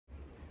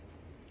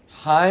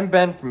Hi, I'm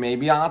Ben from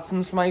Maybe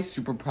Autism's My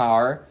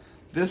Superpower.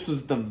 This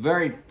was the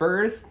very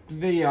first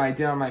video I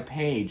did on my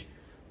page,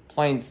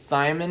 playing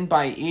Simon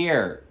by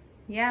ear.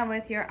 Yeah,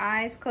 with your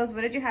eyes closed.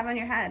 What did you have on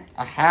your head?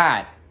 A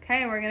hat.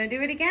 Okay, we're going to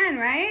do it again,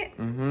 right?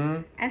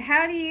 Mm-hmm. And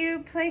how do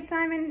you play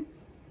Simon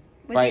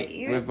with your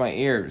ears? With my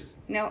ears.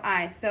 No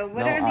eyes. So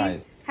what No are eyes.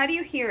 these? How do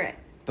you hear it?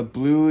 The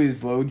blue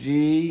is low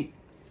G,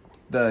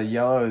 the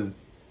yellow is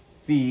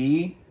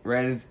C,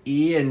 red is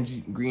E,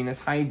 and green is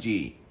high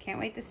G. Can't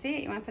wait to see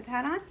it. You want to put the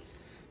hat on?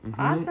 Mm-hmm.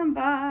 Awesome,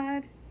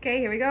 bud. Okay,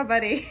 here we go,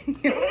 buddy.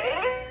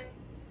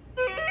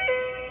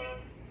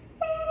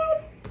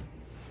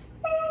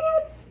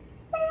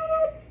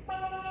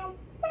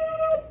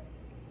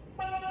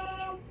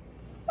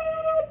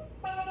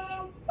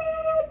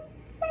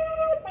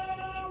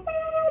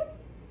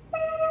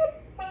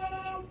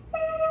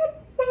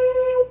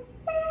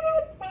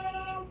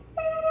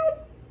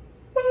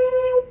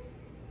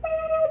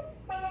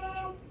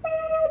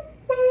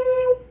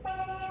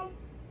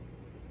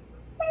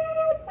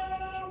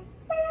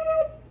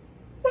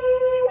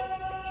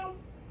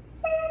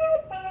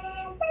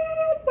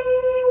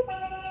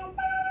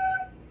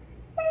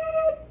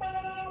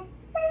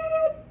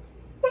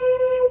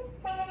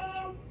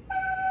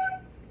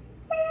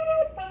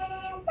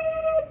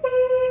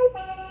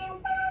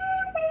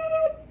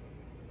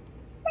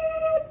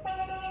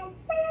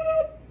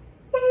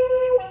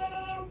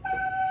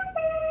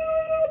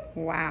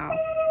 Wow.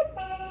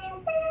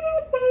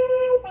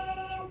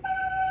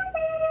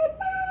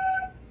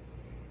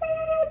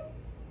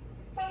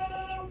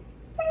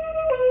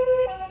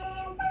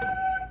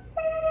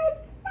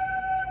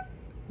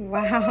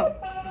 Wow.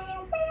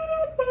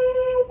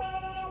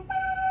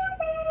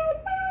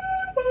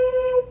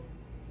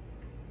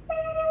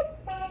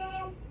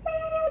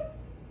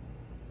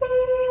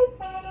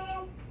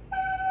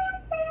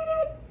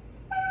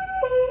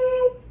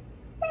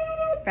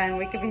 Ben,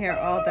 we could be here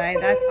all day.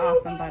 That's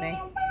awesome, buddy.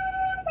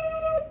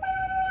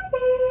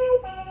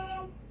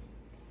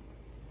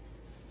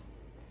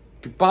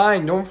 Goodbye,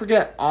 and don't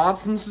forget,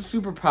 Autism's a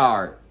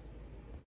superpower.